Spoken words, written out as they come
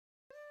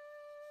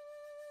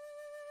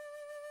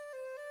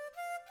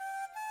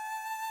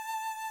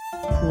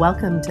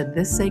Welcome to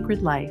This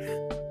Sacred Life.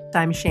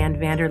 I'm Shan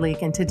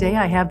Vanderleek, and today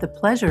I have the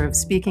pleasure of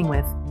speaking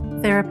with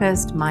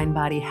therapist,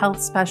 mind-body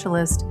health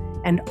specialist,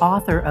 and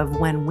author of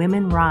When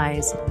Women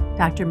Rise,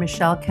 Dr.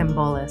 Michelle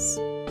Kembolis.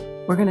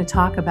 We're going to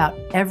talk about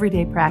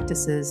everyday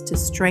practices to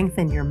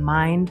strengthen your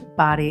mind,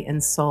 body,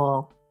 and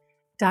soul.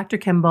 Dr.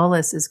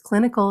 Kembolis is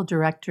clinical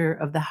director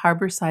of the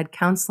Harborside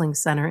Counseling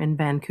Center in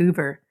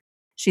Vancouver.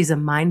 She's a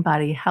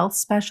mind-body health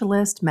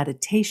specialist,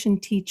 meditation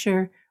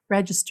teacher,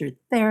 registered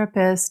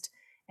therapist,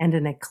 and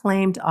an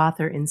acclaimed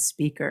author and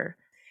speaker.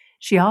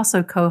 She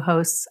also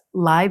co-hosts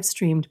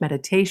live-streamed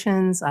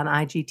meditations on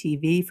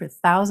IGTV for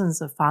thousands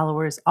of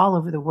followers all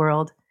over the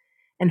world.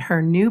 And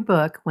her new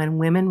book, When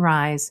Women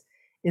Rise,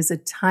 is a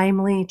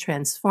timely,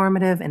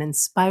 transformative, and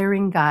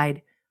inspiring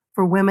guide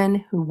for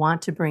women who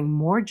want to bring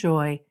more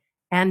joy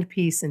and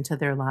peace into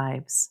their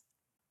lives.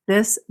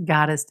 This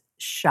goddess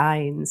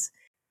shines.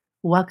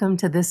 Welcome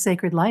to This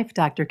Sacred Life,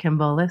 Dr.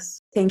 Kembolis.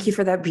 Thank you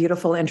for that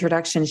beautiful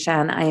introduction,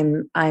 Shan.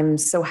 I'm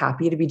so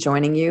happy to be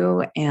joining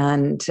you.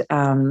 And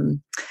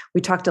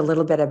we talked a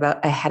little bit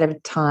about ahead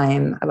of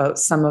time about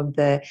some of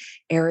the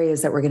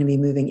areas that we're going to be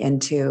moving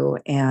into.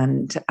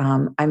 And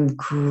I'm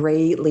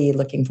greatly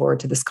looking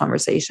forward to this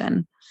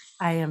conversation.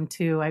 I am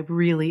too. I've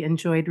really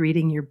enjoyed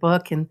reading your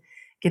book and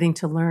getting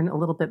to learn a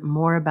little bit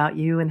more about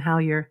you and how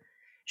you're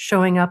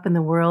showing up in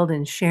the world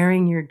and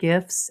sharing your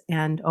gifts.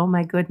 And oh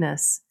my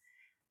goodness,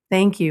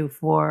 thank you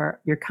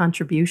for your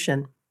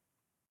contribution.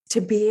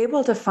 To be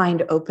able to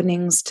find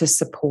openings to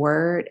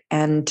support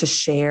and to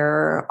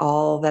share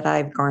all that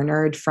I've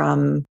garnered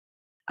from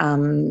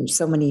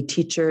so many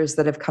teachers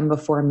that have come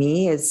before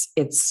me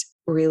it's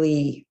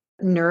really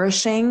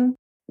nourishing,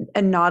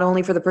 and not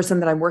only for the person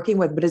that I'm working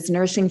with, but it's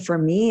nourishing for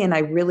me. And I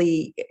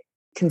really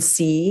can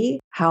see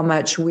how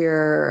much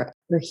we're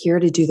here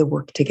to do the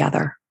work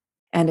together.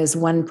 And as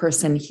one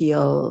person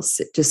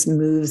heals, it just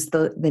moves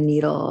the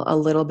needle a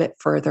little bit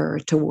further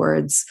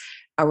towards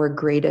our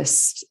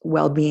greatest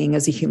well-being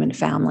as a human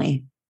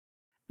family.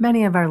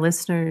 Many of our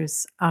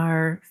listeners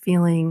are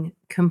feeling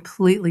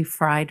completely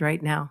fried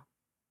right now.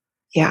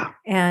 Yeah.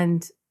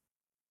 And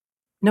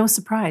no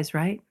surprise,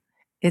 right?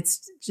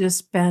 It's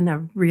just been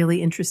a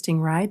really interesting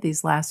ride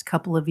these last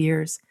couple of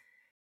years.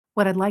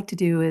 What I'd like to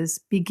do is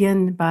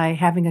begin by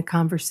having a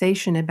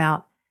conversation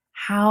about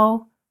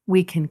how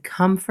we can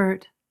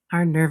comfort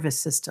our nervous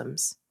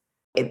systems.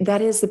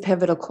 That is the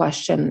pivotal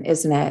question,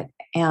 isn't it?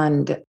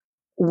 And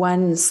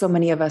one so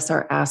many of us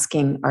are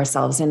asking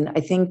ourselves. And I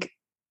think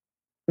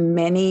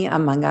many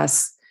among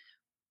us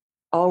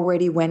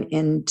already went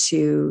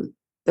into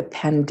the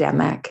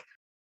pandemic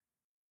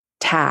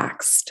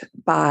taxed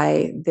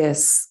by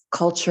this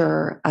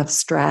culture of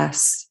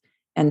stress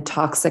and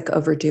toxic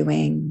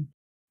overdoing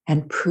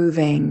and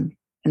proving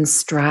and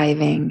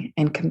striving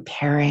and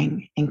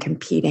comparing and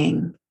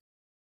competing.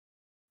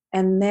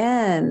 And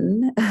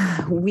then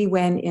we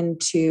went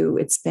into,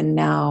 it's been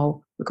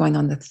now, we're going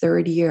on the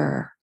third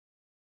year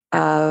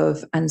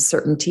of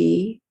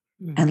uncertainty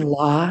and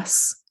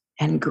loss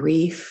and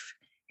grief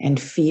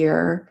and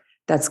fear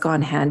that's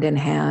gone hand in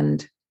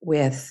hand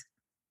with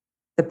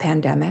the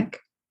pandemic.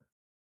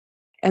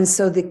 And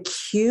so the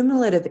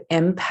cumulative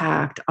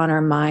impact on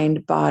our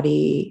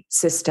mind-body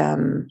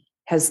system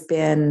has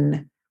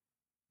been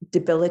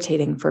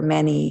debilitating for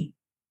many.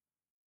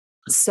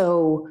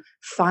 So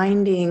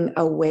finding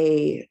a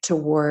way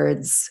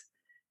towards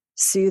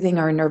soothing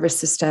our nervous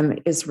system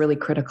is really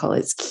critical.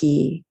 It's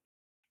key.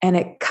 And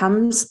it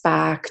comes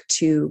back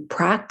to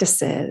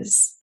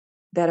practices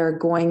that are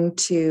going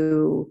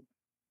to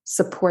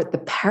support the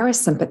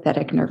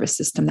parasympathetic nervous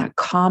system, that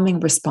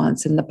calming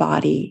response in the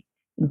body,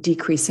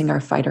 decreasing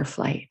our fight or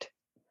flight.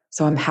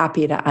 So I'm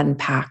happy to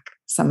unpack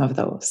some of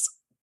those.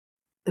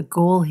 The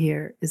goal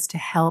here is to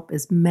help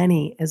as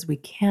many as we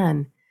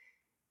can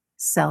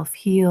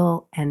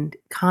self-heal and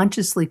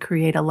consciously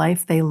create a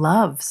life they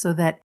love, so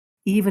that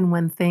even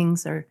when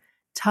things are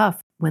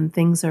tough, when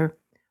things are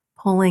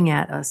pulling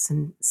at us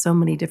in so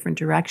many different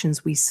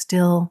directions, we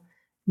still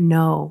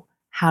know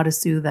how to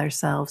soothe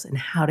ourselves and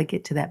how to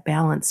get to that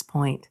balance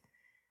point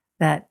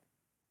that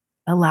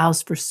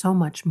allows for so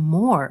much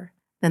more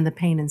than the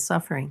pain and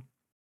suffering.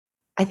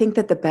 I think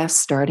that the best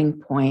starting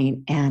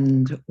point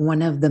and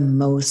one of the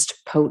most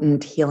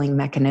potent healing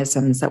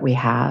mechanisms that we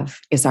have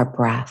is our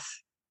breath.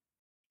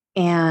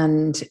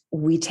 And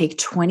we take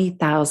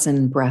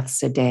 20,000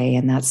 breaths a day,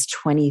 and that's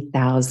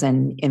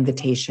 20,000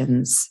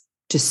 invitations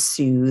to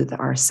soothe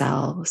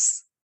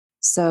ourselves.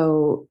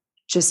 So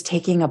just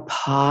taking a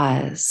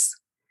pause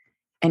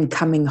and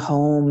coming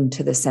home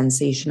to the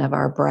sensation of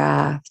our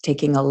breath,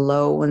 taking a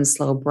low and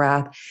slow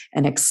breath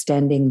and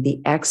extending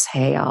the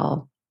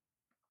exhale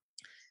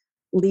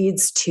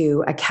leads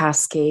to a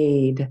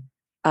cascade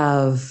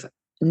of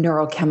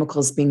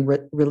neurochemicals being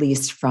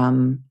released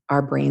from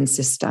our brain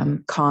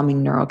system,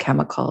 calming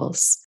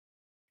neurochemicals,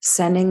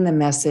 sending the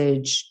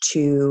message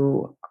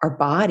to our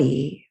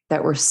body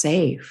that we're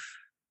safe.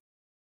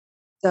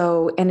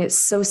 So, and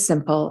it's so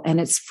simple and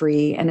it's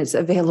free and it's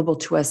available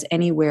to us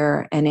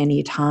anywhere and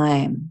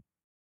anytime.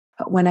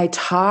 when I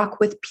talk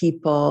with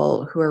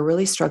people who are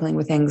really struggling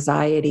with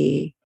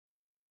anxiety,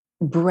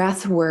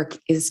 breath work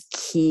is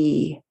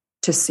key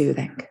to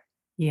soothing.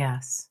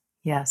 Yes.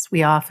 Yes.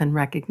 We often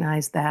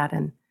recognize that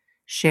and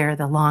share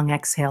the long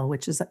exhale,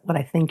 which is what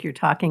I think you're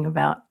talking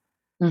about.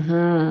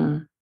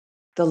 Mm-hmm.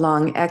 The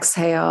long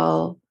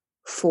exhale,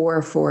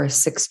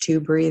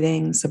 4-4-6-2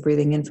 breathing. So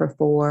breathing in for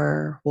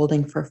 4,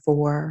 holding for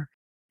 4,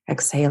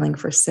 exhaling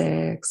for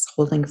 6,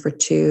 holding for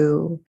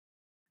 2.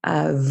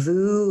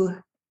 Vu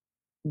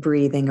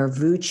breathing or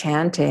vu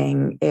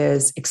chanting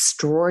is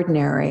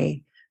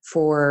extraordinary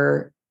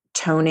for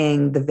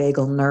toning the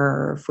vagal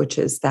nerve, which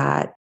is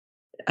that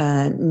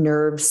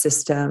nerve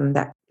system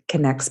that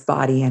connects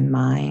body and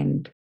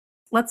mind.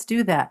 Let's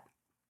do that.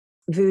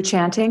 Vu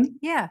chanting?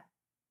 Yeah.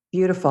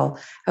 Beautiful.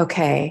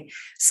 Okay.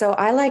 So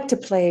I like to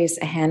place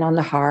a hand on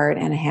the heart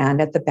and a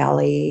hand at the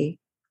belly,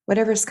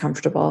 whatever's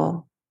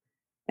comfortable,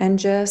 and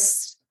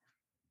just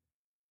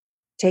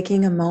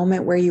taking a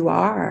moment where you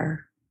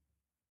are,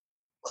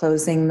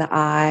 closing the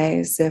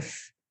eyes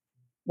if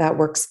that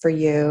works for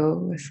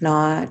you. If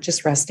not,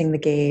 just resting the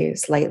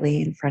gaze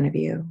lightly in front of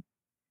you.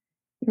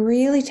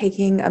 Really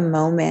taking a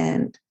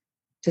moment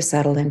to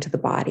settle into the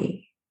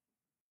body.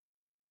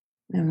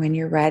 And when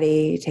you're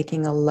ready,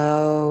 taking a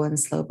low and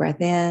slow breath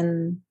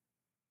in.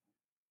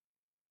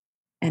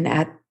 And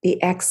at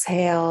the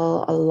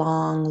exhale, a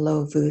long,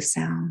 low vu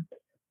sound.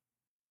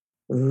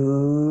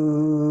 Ooh.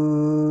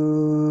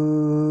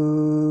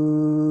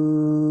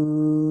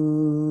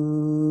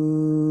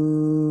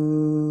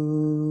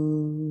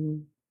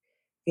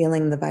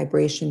 Feeling the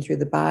vibration through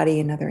the body,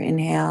 another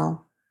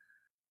inhale.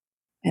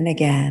 And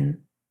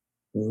again.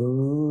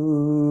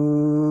 Ooh.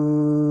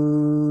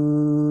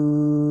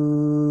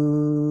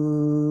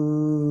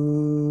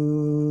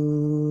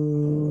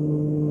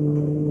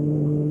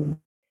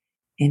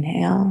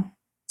 Inhale,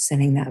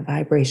 sending that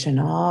vibration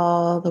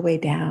all the way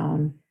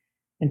down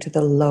into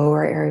the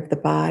lower area of the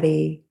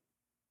body.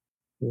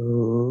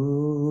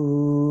 Ooh.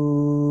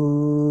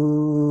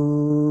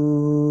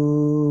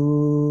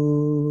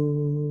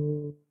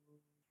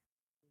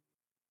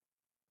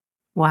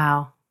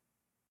 Wow.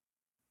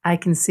 I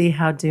can see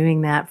how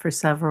doing that for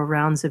several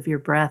rounds of your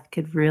breath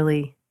could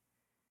really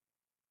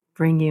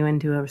bring you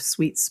into a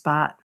sweet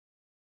spot.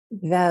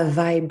 The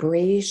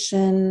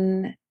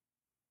vibration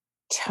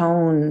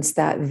tones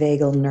that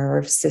vagal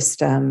nerve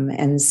system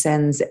and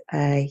sends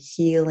a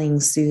healing,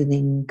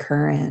 soothing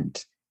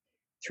current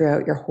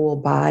throughout your whole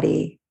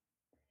body,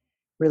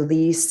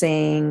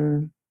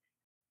 releasing,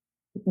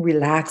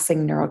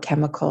 relaxing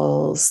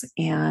neurochemicals,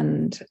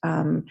 and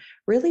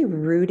really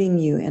rooting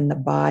you in the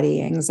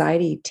body.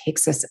 Anxiety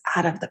takes us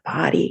out of the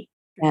body.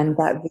 And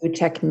that VU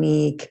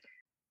technique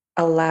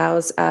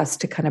allows us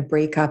to kind of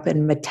break up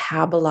and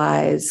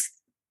metabolize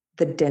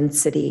the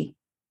density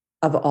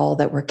of all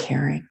that we're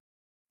carrying.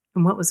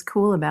 And what was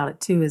cool about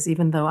it too is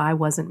even though I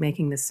wasn't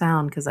making the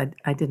sound because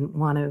I didn't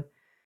want to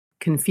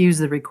confuse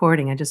the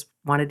recording, I just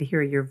wanted to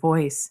hear your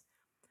voice,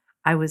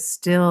 I was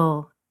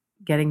still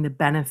getting the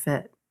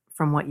benefit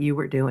from what you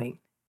were doing,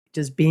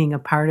 just being a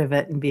part of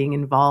it and being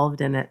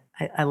involved in it.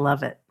 I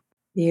love it.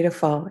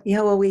 Beautiful.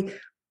 Yeah, well, we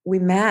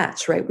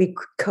match, right? We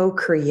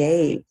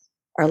co-create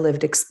our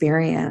lived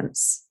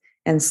experience.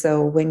 And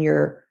so when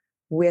you're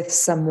with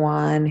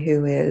someone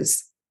who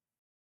is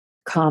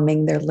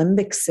calming their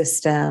limbic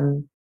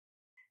system,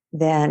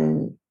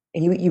 then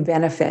you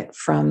benefit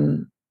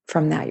from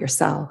that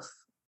yourself.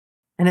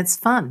 And it's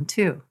fun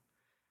too.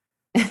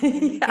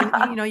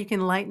 Yeah. You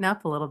can lighten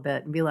up a little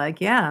bit and be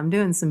like, yeah, I'm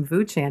doing some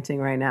VU chanting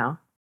right now.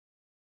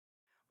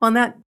 Well, and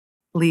that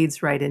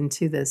leads right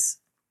into this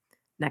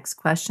next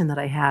question that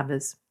I have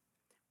is,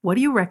 what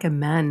do you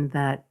recommend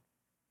that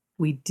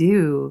we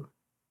do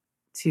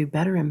to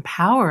better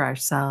empower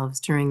ourselves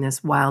during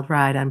this wild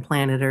ride on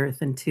planet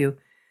Earth and to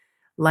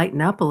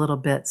lighten up a little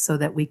bit so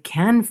that we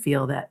can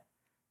feel that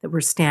we're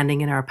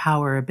standing in our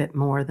power a bit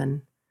more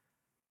than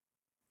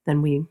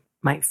we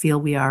might feel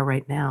we are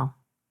right now?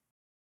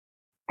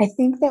 I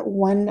think that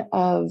one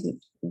of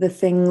the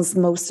things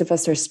most of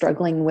us are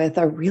struggling with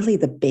are really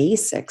the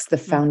basics, the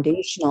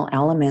foundational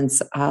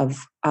elements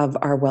of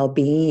our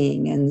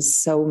well-being. And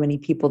so many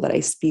people that I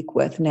speak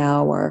with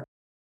now are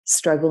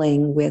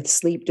struggling with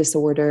sleep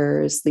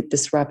disorders, sleep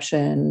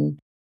disruption,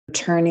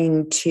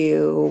 turning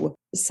to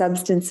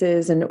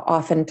substances, and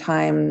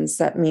oftentimes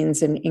that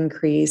means an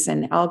increase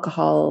in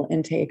alcohol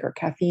intake or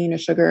caffeine or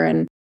sugar.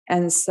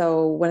 And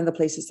so one of the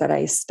places that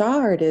I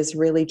start is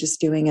really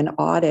just doing an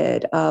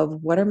audit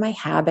of what are my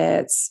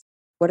habits?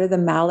 What are the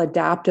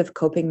maladaptive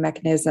coping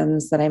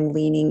mechanisms that I'm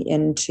leaning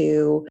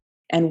into?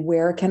 And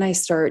where can I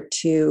start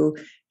to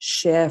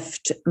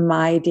shift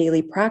my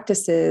daily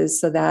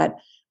practices so that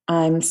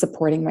I'm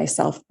supporting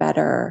myself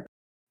better?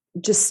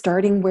 Just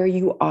starting where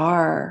you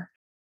are.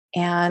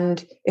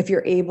 And if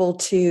you're able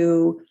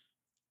to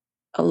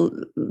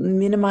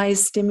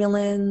minimize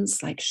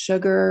stimulants like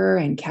sugar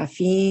and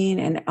caffeine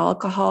and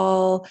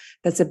alcohol,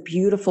 that's a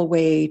beautiful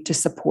way to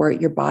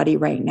support your body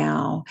right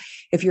now.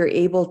 If you're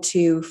able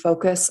to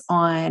focus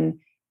on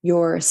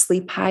your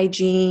sleep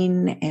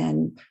hygiene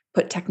and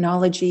put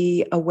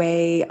technology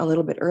away a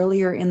little bit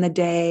earlier in the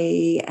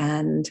day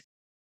and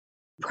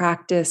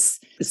practice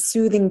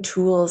soothing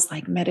tools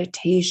like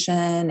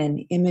meditation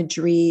and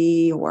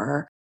imagery,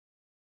 or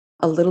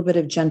a little bit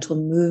of gentle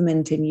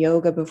movement in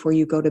yoga before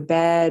you go to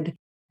bed.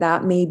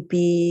 That may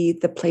be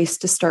the place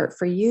to start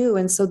for you.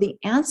 And so the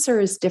answer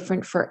is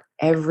different for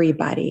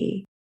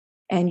everybody.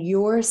 And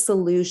your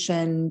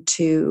solution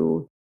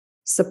to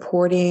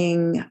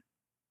supporting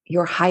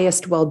your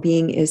highest well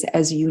being is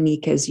as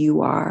unique as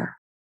you are.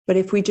 But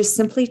if we just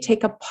simply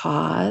take a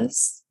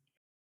pause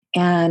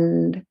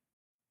and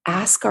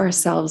ask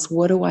ourselves,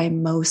 what do I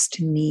most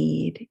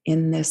need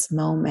in this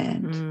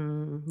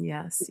moment?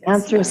 Yes, The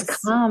answers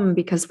come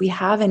because we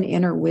have an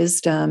inner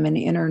wisdom and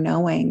inner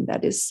knowing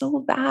that is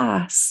so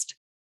vast.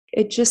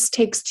 It just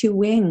takes two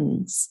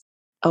wings: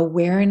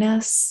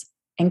 awareness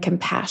and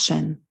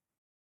compassion.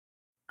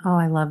 Oh,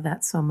 I love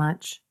that so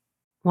much.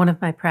 One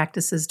of my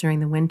practices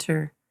during the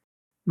winter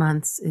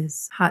months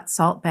is hot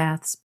salt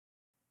baths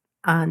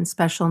on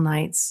special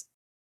nights,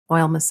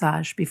 oil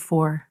massage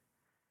before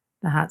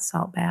the hot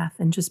salt bath,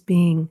 and just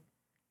being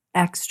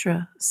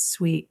extra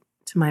sweet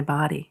to my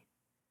body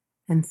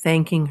and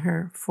thanking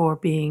her for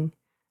being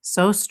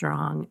so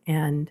strong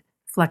and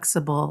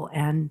flexible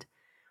and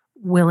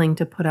willing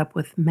to put up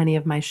with many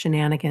of my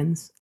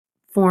shenanigans,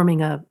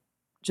 forming a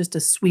just a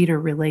sweeter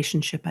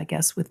relationship, I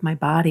guess, with my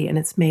body. And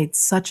it's made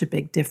such a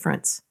big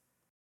difference.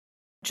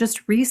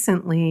 Just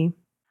recently,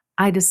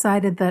 I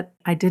decided that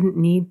I didn't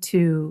need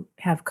to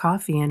have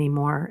coffee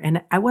anymore.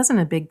 And I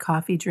wasn't a big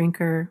coffee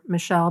drinker,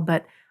 Michelle,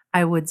 but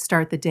I would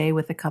start the day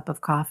with a cup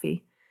of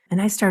coffee.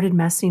 And I started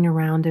messing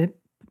around to,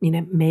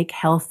 make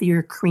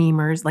healthier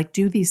creamers, like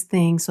do these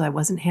things so I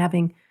wasn't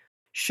having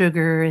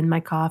sugar in my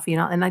coffee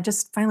and I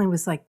just finally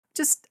was like,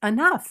 just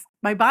enough.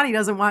 My body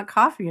doesn't want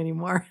coffee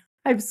anymore.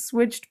 I've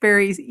switched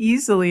very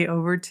easily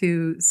over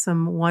to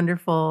some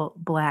wonderful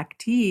black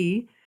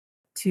tea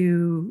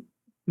to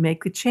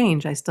make the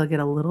change. I still get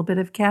a little bit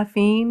of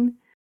caffeine.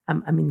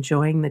 I'm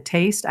enjoying the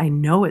taste. I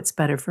know it's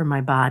better for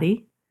my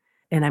body.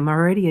 And I'm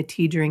already a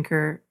tea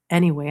drinker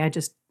anyway. I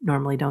just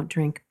normally don't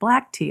drink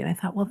black tea. And I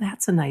thought, well,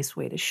 that's a nice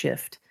way to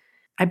shift.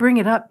 I bring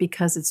it up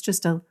because it's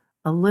just a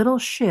little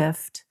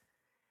shift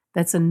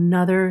that's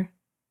another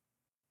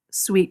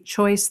sweet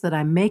choice that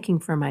I'm making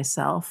for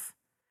myself.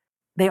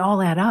 They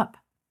all add up.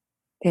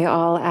 They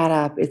all add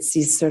up. It's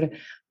these sort of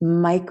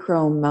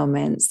micro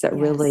moments that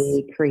Yes.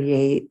 really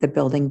create the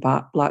building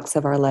blocks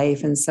of our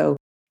life. And so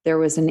there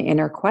was an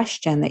inner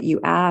question that you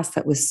asked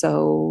that was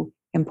so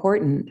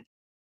important.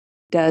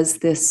 Does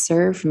this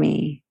serve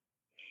me?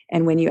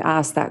 And when you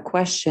asked that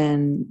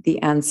question,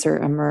 the answer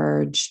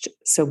emerged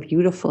so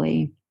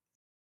beautifully.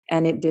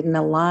 And it didn't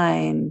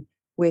align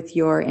with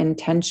your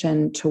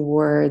intention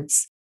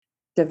towards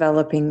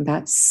developing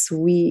that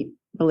sweet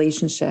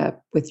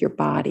relationship with your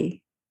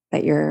body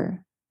that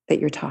you're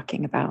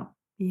talking about.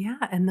 Yeah.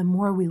 And the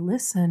more we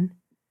listen,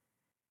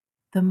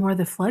 the more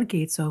the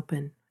floodgates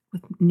open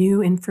with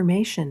new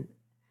information.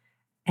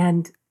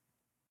 And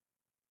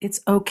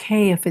it's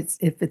okay if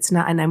it's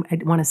not, and I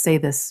want to say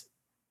this,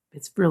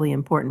 it's really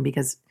important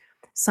because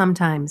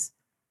sometimes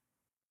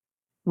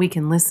we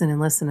can listen and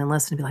listen and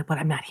listen and be like, but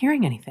I'm not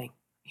hearing anything.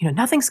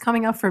 Nothing's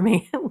coming up for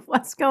me.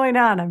 What's going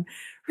on? I'm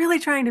really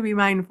trying to be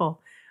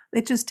mindful.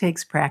 It just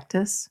takes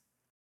practice.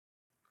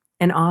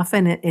 And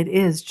often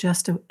it's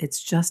just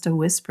a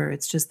whisper.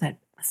 It's just that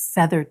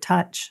feather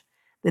touch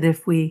that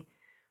if we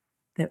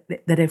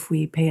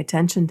pay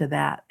attention to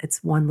that,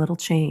 it's one little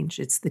change.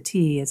 It's the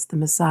tea, it's the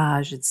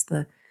massage, it's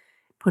the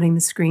putting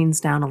the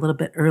screens down a little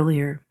bit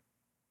earlier.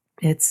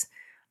 It's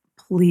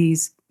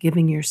please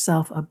giving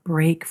yourself a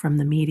break from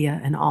the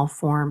media in all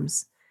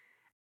forms.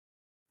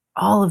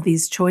 All of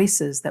these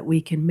choices that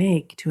we can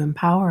make to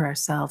empower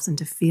ourselves and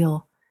to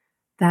feel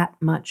that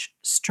much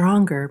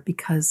stronger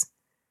because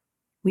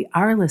we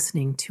are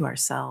listening to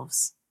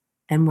ourselves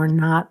and we're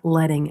not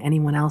letting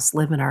anyone else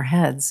live in our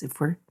heads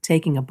if we're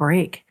taking a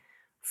break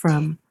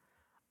from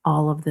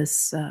all of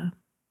this,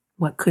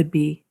 what could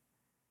be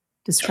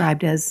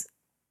described as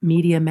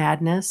media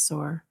madness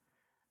or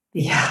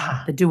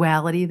the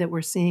duality that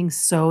we're seeing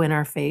so in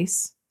our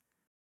face.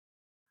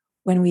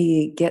 When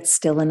we get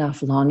still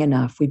enough, long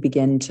enough, we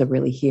begin to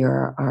really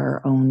hear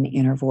our own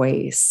inner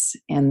voice.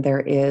 And there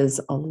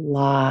is a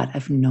lot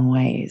of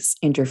noise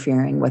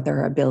interfering with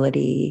our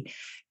ability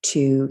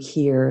to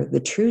hear the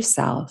true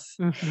self.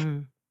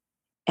 Mm-hmm.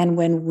 And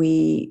when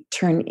we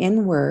turn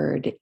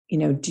inward,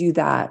 do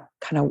that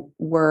kind of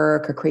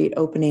work or create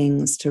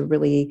openings to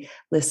really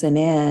listen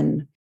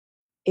in,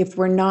 if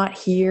we're not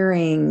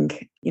hearing,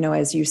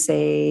 as you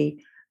say,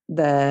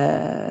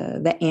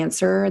 the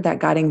answer, that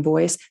guiding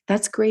voice,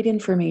 that's great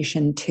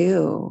information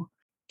too.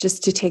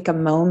 Just to take a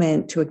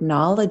moment to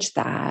acknowledge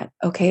that,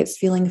 okay, it's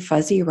feeling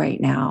fuzzy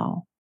right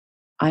now.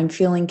 I'm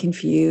feeling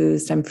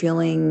confused. I'm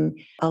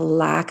feeling a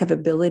lack of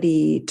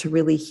ability to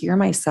really hear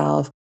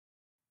myself.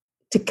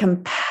 To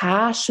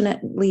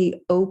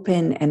compassionately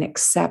open and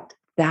accept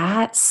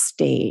that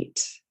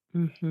state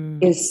Mm-hmm.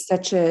 is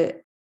such a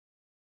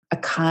a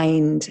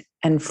kind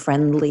and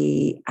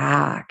friendly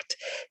act,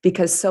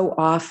 because so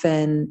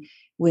often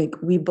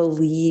we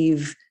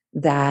believe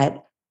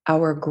that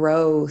our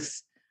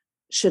growth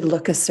should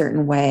look a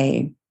certain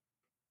way.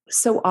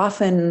 So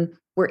often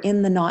we're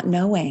in the not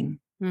knowing.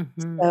 Hmm.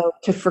 So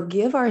to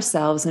forgive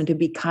ourselves and to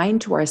be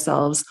kind to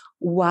ourselves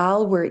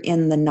while we're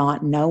in the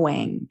not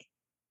knowing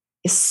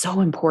is so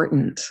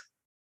important.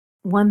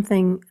 One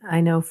thing I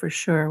know for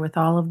sure with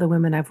all of the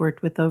women I've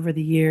worked with over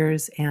the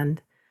years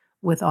and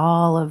with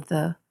all of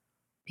the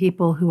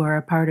people who are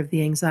a part of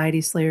the Anxiety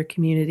Slayer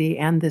community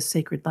and this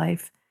sacred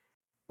life,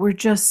 we're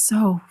just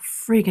so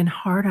freaking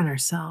hard on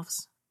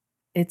ourselves.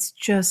 It's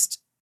just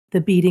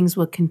the beatings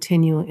will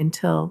continue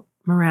until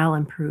morale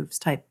improves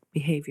type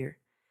behavior.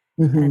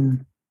 And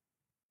Mhm.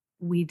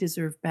 we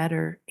deserve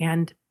better.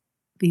 And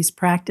these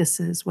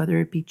practices, whether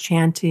it be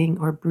chanting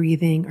or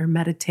breathing or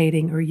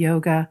meditating or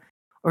yoga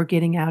or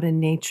getting out in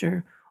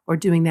nature or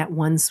doing that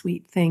one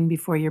sweet thing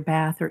before your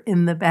bath or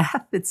in the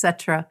bath,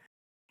 etc.,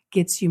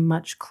 gets you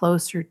much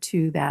closer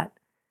to that.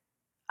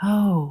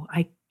 Oh,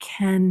 I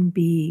can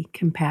be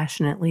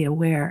compassionately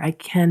aware. I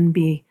can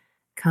be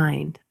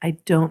kind. I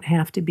don't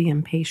have to be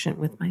impatient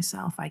with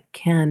myself. I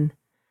can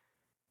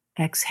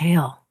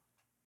exhale.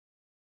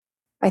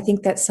 I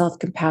think that self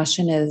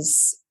compassion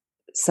is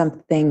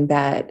something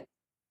that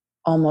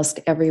almost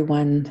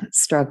everyone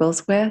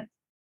struggles with.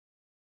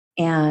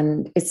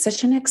 And it's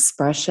such an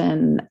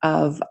expression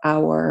of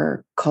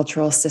our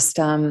cultural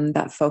system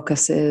that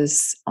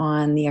focuses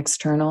on the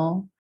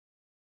external,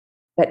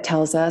 that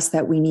tells us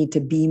that we need to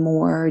be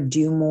more,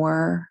 do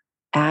more,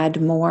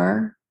 add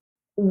more.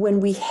 When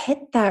we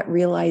hit that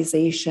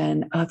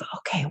realization of,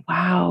 okay,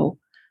 wow,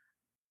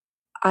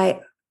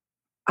 I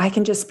I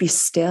can just be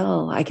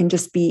still. I can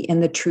just be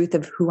in the truth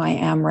of who I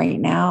am right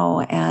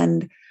now.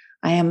 And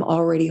I am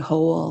already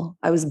whole.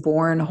 I was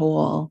born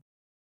whole.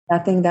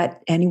 Nothing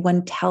that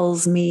anyone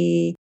tells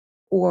me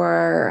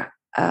or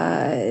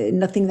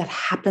nothing that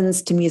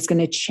happens to me is going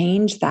to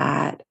change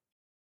that.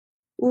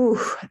 Ooh,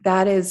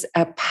 that is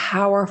a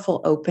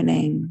powerful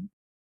opening.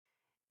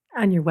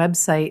 On your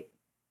website,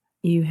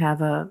 you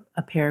have a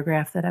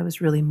paragraph that I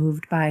was really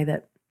moved by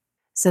that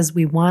says,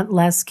 "We want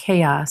less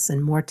chaos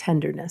and more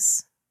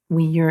tenderness.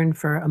 We yearn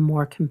for a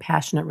more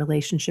compassionate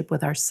relationship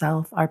with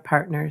ourselves, our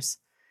partners,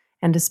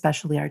 and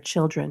especially our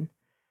children.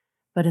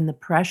 But in the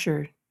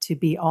pressure to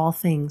be all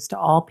things to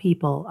all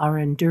people, our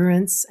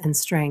endurance and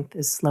strength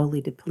is slowly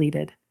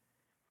depleted.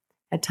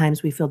 At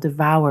times, we feel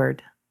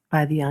devoured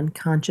by the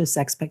unconscious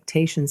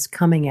expectations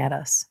coming at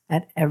us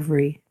at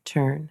every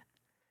turn."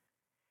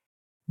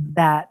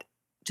 That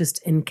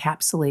just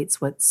encapsulates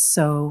what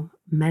so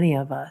many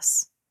of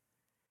us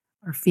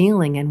are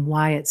feeling and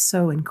why it's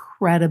so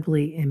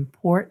incredibly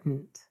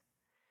important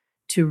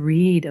to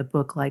read a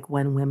book like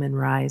When Women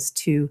Rise,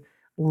 to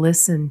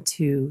listen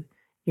to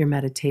your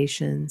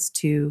meditations,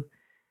 to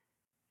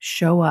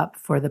show up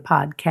for the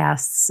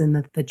podcasts and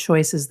the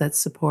choices that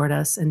support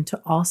us, and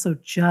to also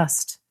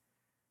just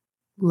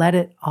let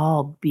it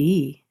all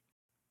be.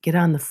 Get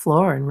on the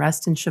floor and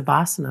rest in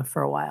Shavasana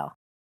for a while.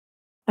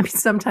 I mean,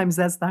 sometimes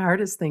that's the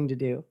hardest thing to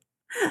do.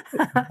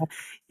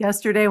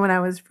 Yesterday when I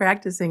was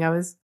practicing, I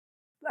was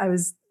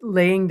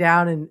laying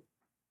down and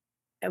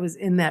I was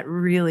in that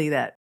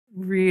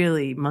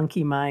really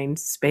monkey mind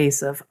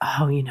space of,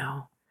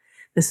 "Oh,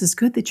 this is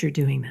good that you're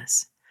doing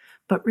this.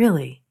 But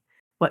really,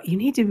 what you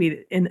need to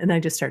be," and I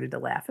just started to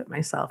laugh at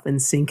myself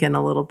and sink in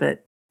a little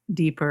bit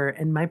deeper,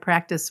 and my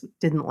practice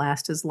didn't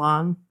last as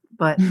long,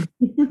 but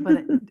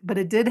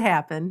it did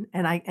happen,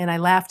 and I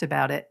laughed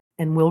about it,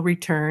 and will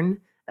return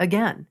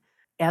again,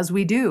 as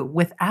we do,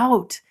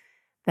 without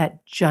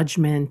that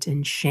judgment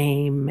and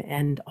shame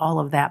and all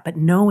of that, but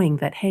knowing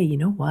that, hey, you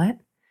know what?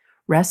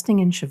 Resting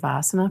in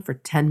Shavasana for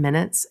 10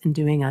 minutes and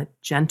doing a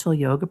gentle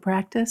yoga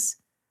practice,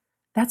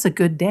 that's a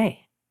good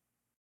day.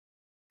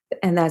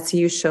 And that's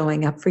you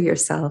showing up for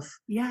yourself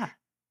Yeah.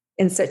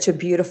 in such a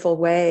beautiful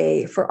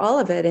way for all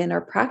of it. And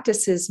our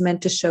practice is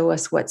meant to show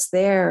us what's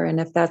there. And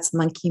if that's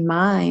monkey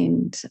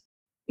mind,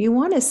 you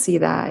want to see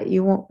that.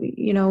 You want,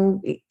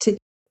 to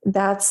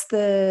that's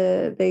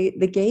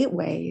the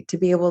gateway to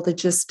be able to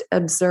just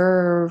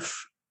observe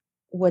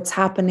what's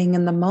happening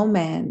in the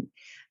moment,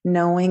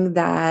 knowing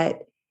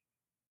that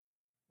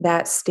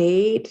that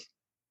state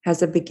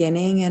has a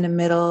beginning and a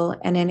middle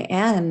and an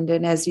end.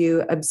 And as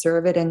you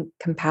observe it and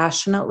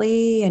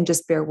compassionately and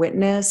just bear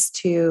witness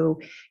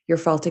to your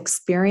felt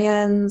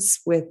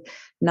experience with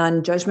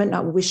non judgment,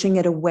 not wishing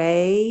it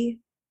away,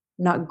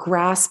 not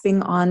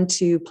grasping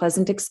onto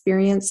pleasant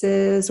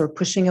experiences or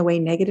pushing away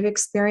negative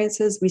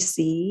experiences, we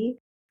see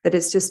that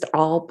it's just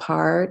all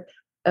part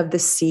of the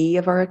sea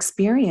of our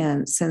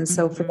experience. And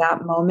so for Mhm.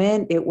 that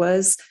moment, it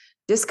was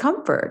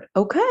discomfort.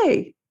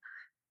 Okay.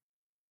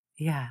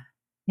 Yeah.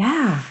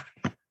 Yeah.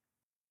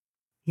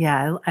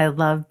 Yeah, I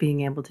love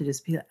being able to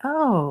just be like,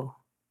 "Oh,"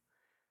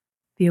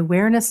 the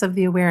awareness of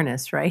the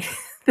awareness, right?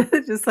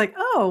 Just like,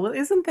 "Oh, well,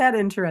 isn't that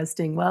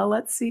interesting? Well,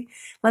 let's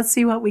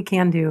see what we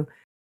can do."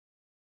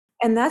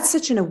 And that's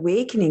such an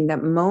awakening,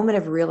 that moment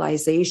of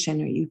realization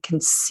where you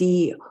can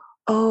see,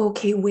 oh,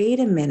 okay, wait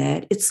a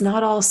minute. It's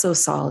not all so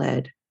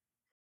solid.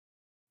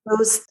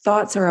 Those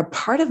thoughts are a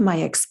part of my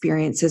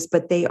experiences,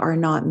 but they are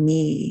not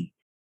me.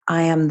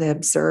 I am the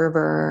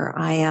observer.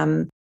 I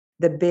am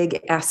the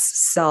big S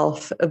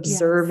self Yes.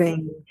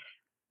 observing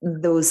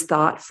those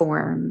thought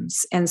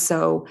forms. And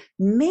so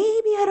maybe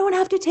I don't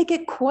have to take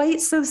it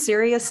quite so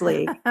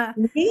seriously.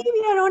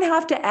 Maybe I don't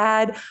have to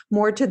add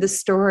more to the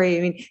story.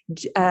 I mean,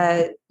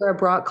 Sarah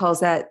Brock calls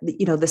that,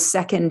 the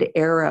second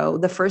arrow.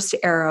 The first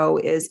arrow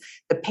is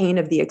the pain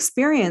of the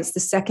experience. The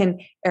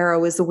second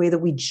arrow is the way that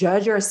we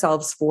judge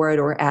ourselves for it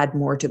or add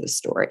more to the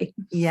story.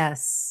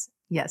 Yes.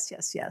 Yes,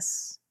 yes,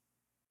 yes.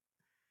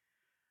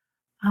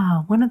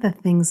 One of the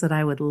things that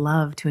I would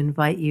love to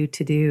invite you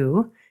to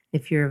do,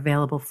 if you're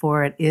available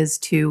for it, is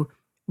to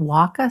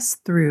walk us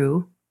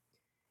through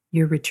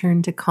your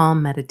return to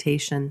calm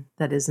meditation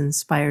that is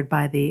inspired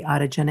by the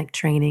autogenic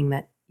training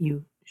that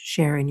you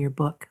share in your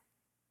book.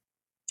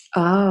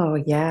 Oh,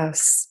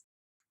 yes.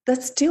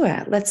 Let's do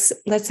it.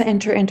 Let's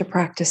enter into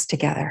practice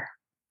together.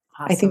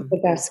 I think Awesome.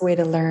 the best way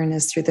to learn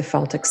is through the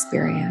felt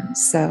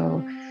experience.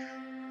 So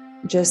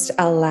just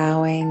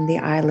allowing the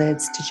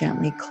eyelids to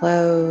gently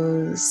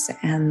close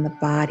and the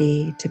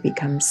body to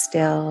become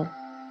still,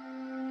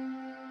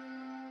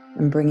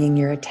 and bringing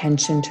your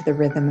attention to the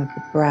rhythm of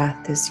the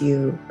breath as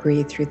you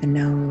breathe through the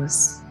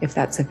nose, if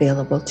that's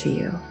available to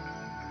you.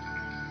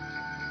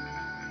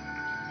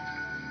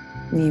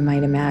 You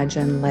might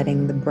imagine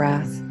letting the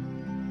breath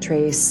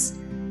trace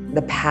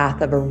the path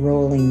of a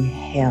rolling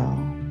hill,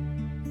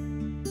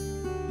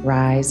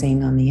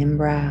 rising on the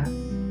in-breath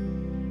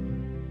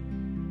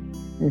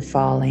and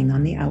falling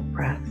on the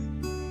out-breath.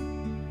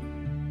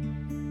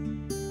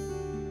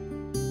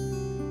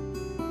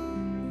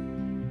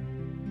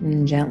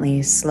 And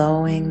gently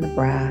slowing the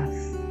breath,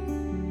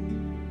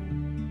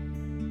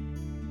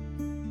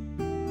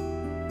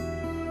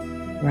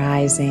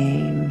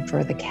 rising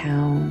for the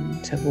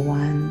count of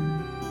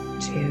 1,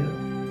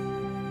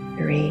 2,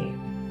 3,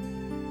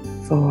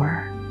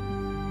 4,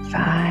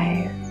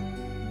 5,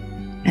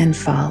 and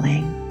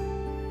falling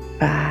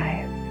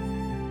 5,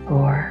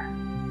 4,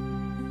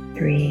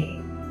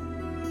 3,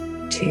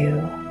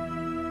 2,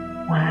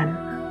 1.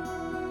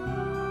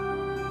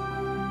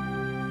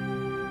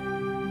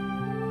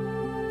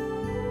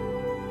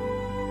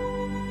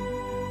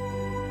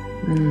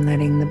 And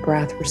letting the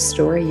breath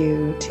restore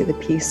you to the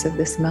peace of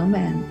this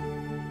moment.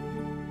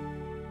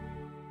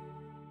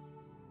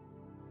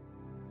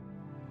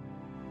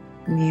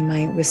 And you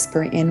might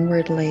whisper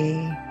inwardly,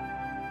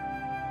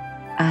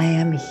 I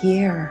am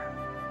here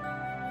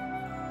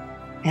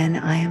and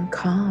I am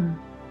calm.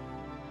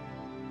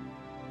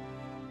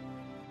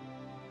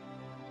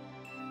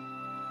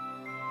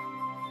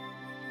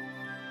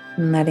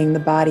 And letting the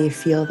body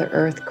feel the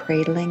earth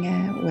cradling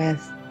it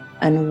with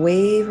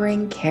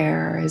unwavering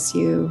care as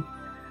you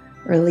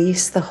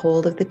release the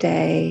hold of the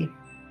day.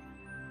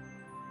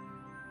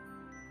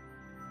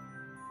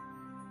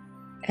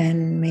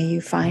 And may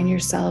you find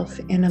yourself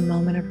in a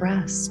moment of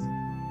rest.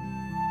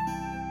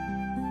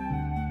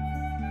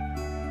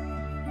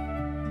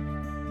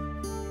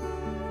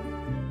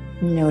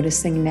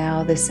 Noticing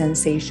now the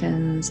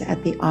sensations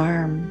at the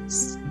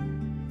arms.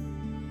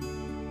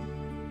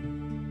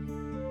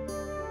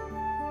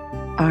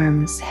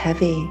 Arms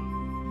heavy.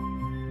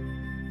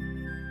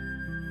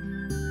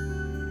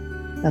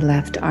 The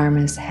left arm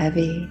is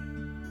heavy.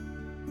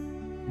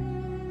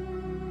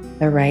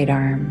 The right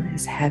arm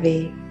is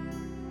heavy.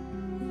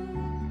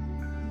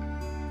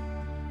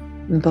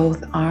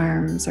 Both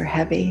arms are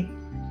heavy.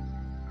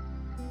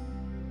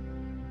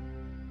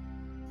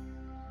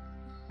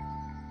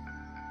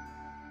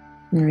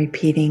 And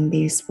repeating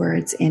these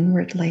words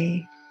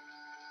inwardly.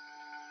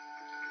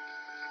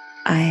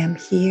 I am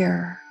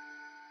here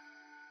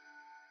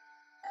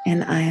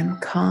and I am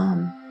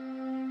calm.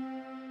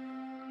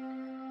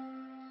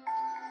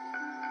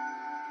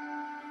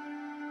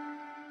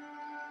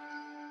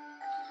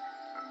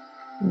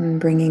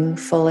 And bringing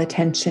full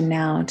attention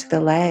now to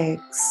the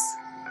legs.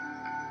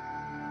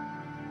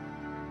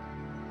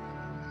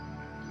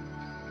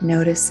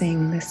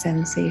 Noticing the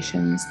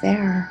sensations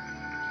there.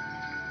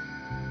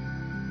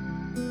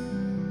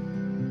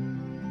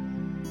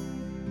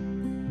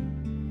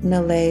 And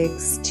the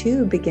legs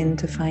too begin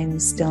to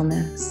find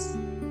stillness.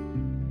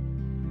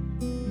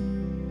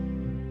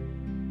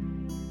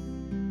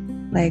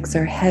 Legs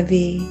are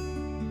heavy.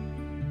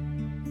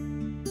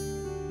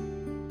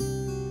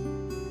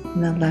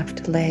 And the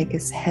left leg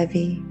is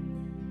heavy.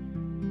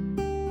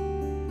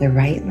 The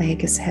right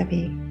leg is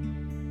heavy.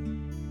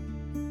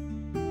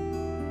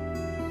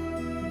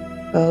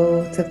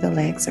 Both of the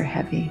legs are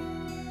heavy.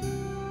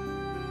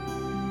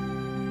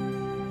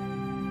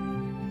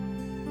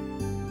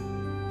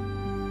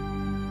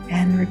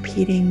 And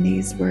repeating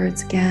these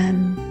words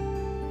again.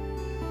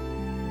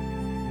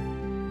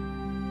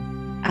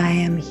 I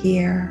am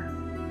here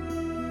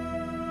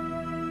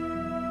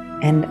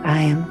and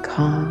I am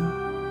calm.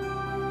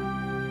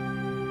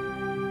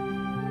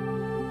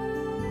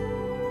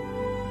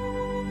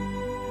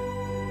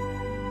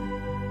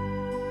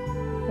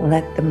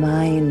 Let the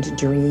mind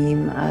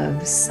dream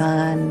of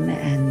sun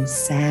and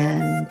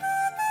sand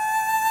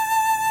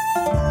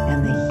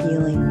and the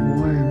healing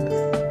warmth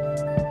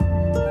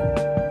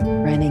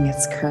running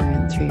its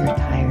current through your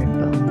tired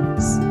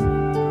bones.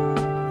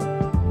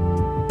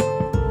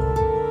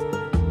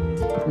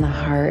 And the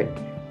heart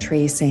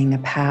tracing a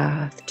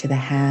path to the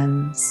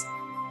hands,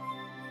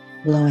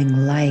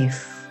 blowing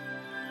life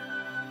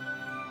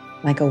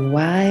like a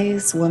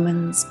wise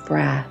woman's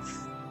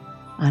breath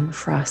on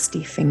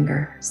frosty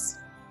fingers.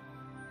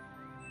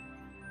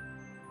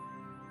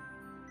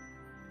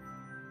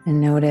 And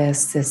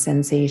notice the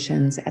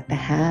sensations at the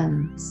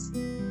hands.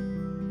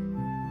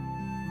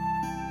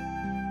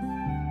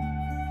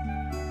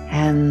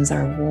 Hands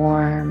are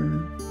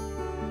warm.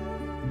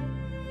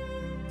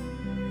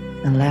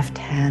 The left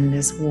hand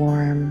is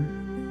warm.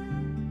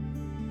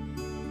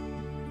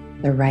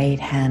 The right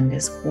hand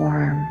is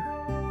warm.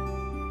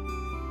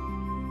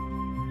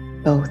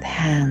 Both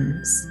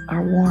hands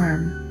are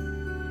warm.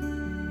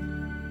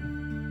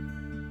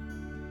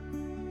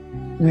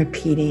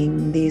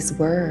 Repeating these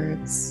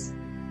words,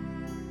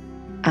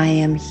 I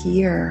am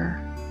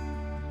here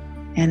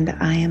and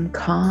I am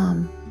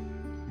calm.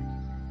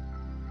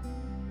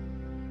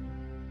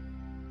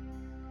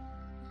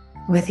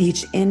 With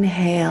each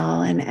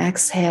inhale and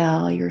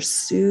exhale, you're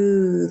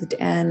soothed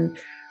and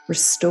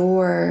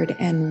restored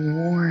and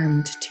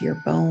warmed to your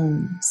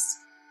bones.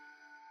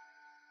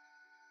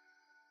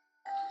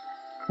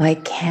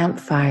 Like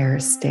campfire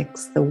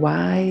sticks, the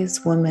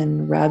wise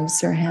woman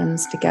rubs her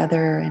hands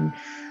together and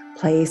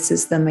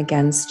places them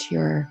against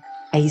your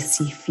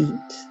icy feet.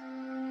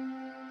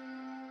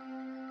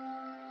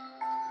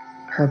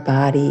 Her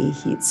body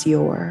heats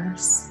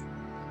yours,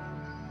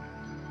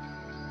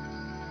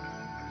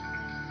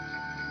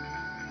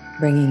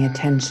 bringing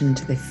attention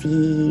to the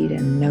feet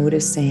and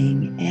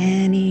noticing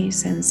any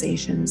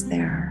sensations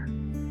there.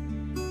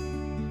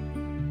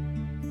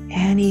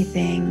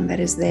 Anything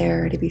that is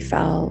there to be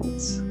felt.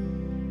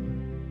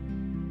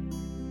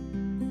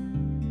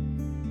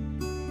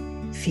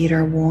 Feet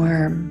are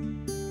warm.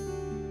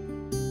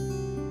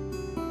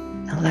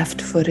 The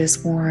left foot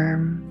is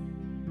warm.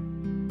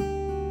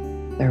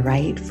 The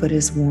right foot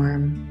is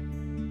warm.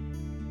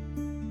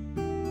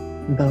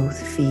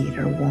 Both feet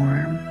are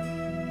warm.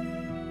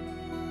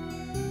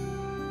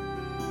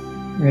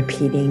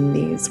 Repeating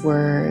these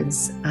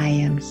words, I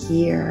am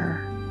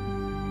here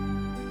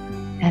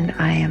and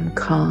I am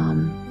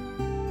calm.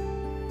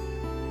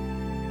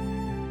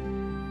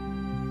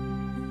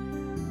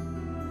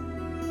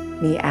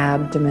 The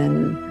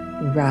abdomen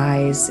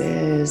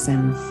rises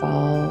and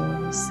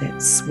falls, it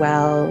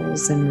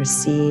swells and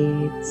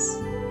recedes,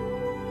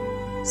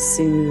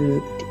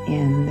 soothed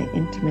in the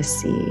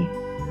intimacy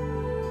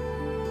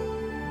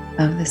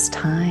of this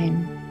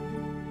time.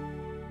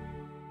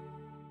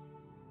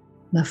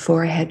 The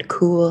forehead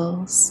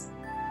cools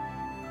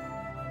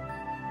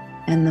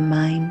and the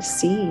mind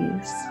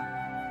sees.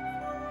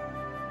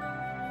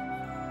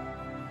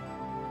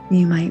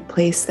 You might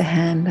place the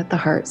hand at the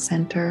heart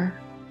center.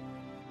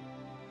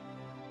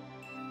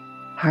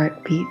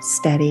 Heartbeat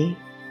steady.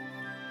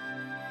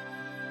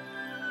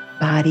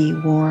 Body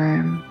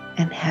warm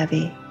and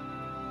heavy.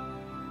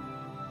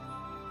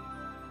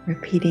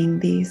 Repeating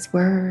these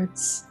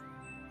words.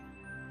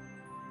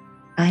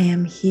 I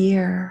am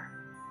here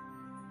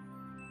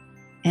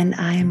and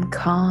I am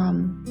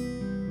calm.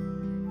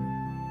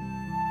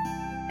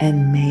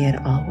 And may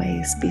it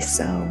always be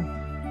so.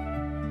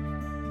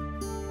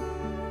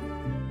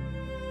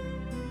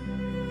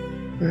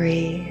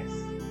 Breathe.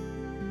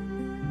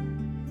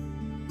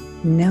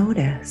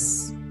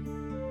 Notice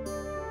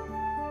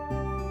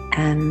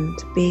and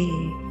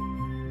be.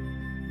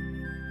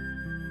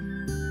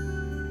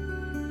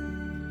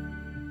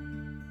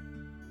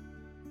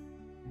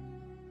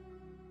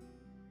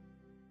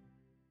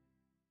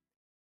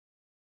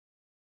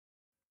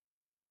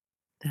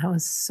 That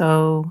was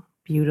so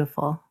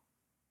beautiful.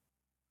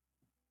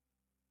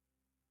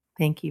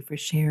 Thank you for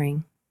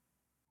sharing.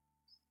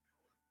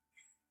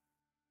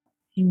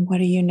 And what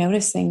are you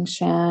noticing,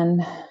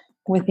 Shan,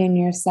 within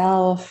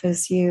yourself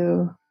as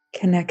you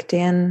connect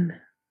in?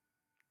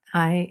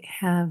 I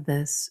have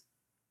this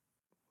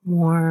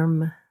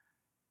warm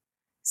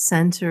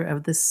center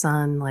of the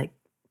sun, like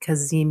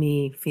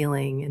Kazemi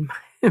feeling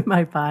in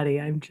my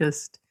body. I'm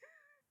just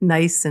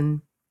nice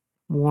and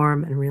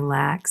warm and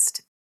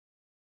relaxed.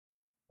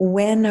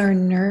 When our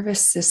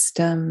nervous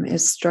system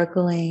is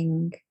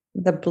struggling,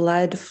 the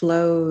blood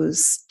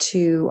flows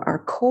to our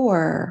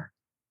core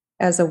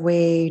as a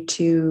way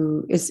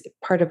to, is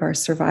part of our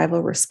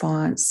survival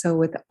response. So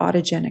with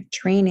autogenic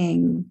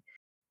training,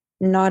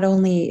 not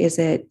only is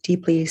it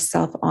deeply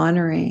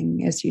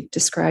self-honoring, as you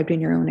described in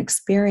your own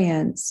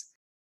experience,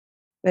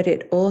 but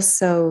it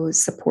also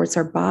supports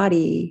our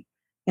body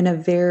in a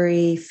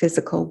very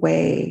physical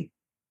way.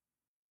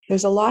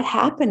 There's a lot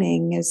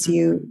happening as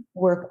you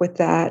work with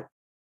that.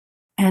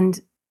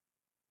 And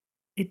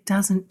it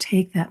doesn't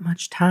take that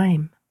much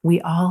time.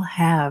 We all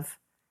have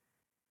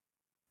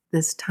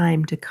this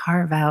time to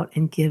carve out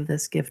and give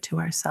this gift to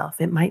ourselves.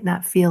 It might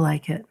not feel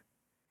like it.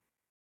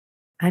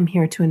 I'm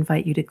here to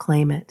invite you to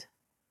claim it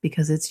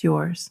because it's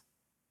yours.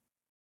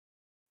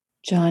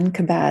 Jon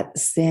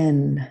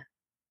Kabat-Zinn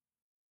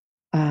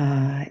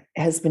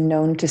has been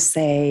known to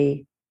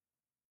say,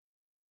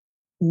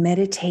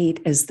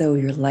 meditate as though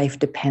your life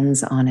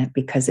depends on it,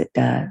 because it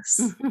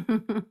does.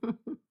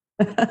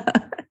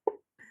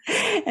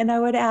 And I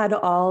would add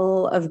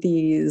all of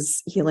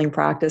these healing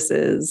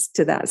practices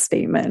to that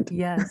statement.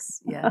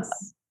 Yes,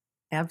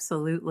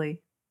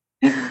 absolutely.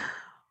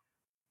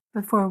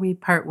 Before we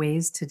part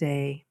ways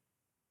today,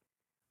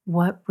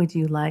 what would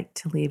you like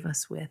to leave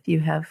us with?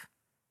 You have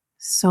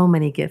so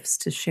many gifts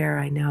to share,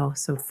 I know.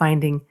 So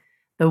finding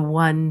the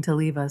one to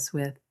leave us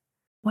with,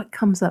 what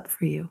comes up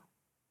for you?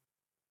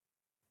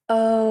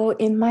 Oh,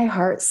 in my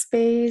heart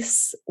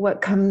space,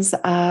 what comes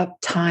up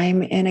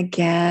time and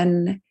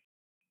again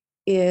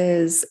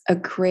is a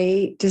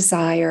great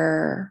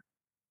desire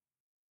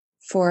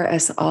for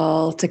us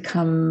all to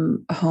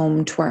come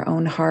home to our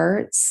own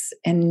hearts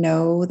and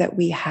know that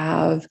we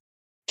have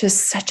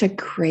just such a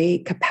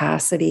great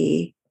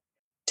capacity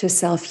to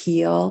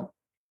self-heal.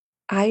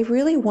 I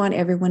really want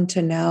everyone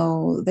to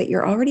know that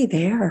you're already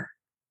there.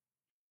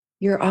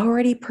 You're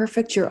already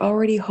perfect. You're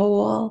already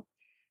whole,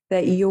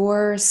 that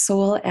your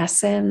soul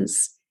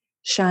essence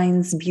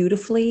shines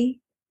beautifully,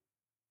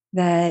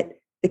 that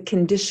the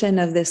condition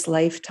of this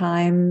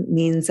lifetime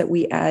means that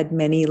we add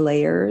many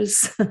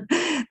layers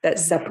that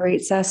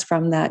separates us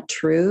from that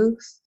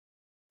truth.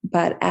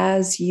 But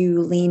as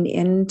you lean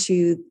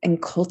into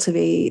and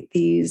cultivate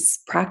these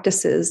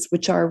practices,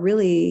 which are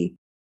really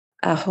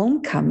a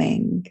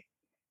homecoming,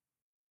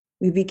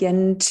 we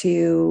begin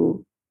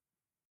to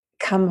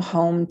come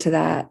home to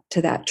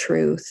that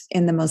truth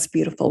in the most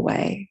beautiful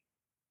way.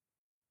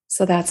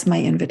 So that's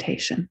my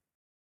invitation.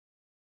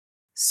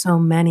 So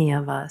many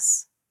of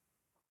us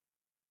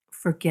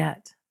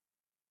forget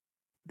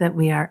that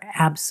we are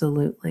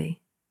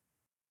absolutely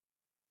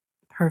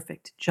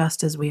perfect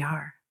just as we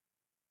are.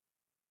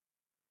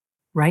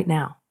 Right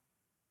now.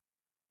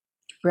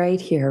 Right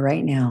here,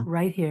 right now.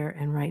 Right here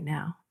and right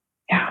now.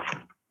 Yeah.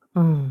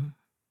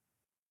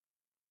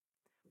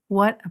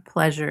 What a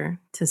pleasure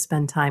to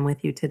spend time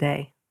with you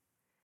today.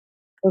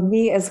 For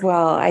me as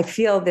well. I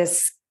feel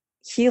this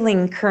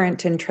healing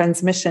current and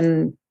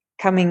transmission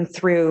coming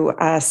through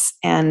us,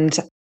 and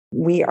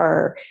we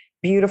are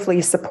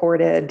beautifully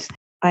supported.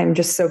 I'm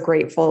just so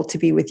grateful to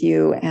be with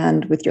you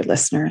and with your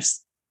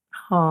listeners.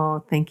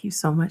 Oh, thank you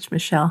so much,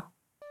 Michelle.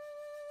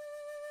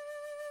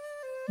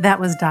 That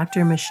was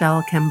Dr.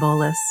 Michelle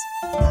Cambolis.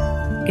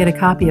 Get a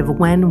copy of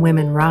When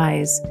Women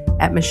Rise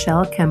at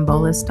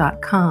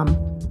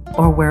michellecambolis.com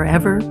or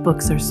wherever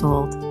books are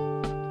sold.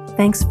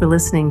 Thanks for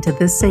listening to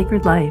This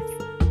Sacred Life.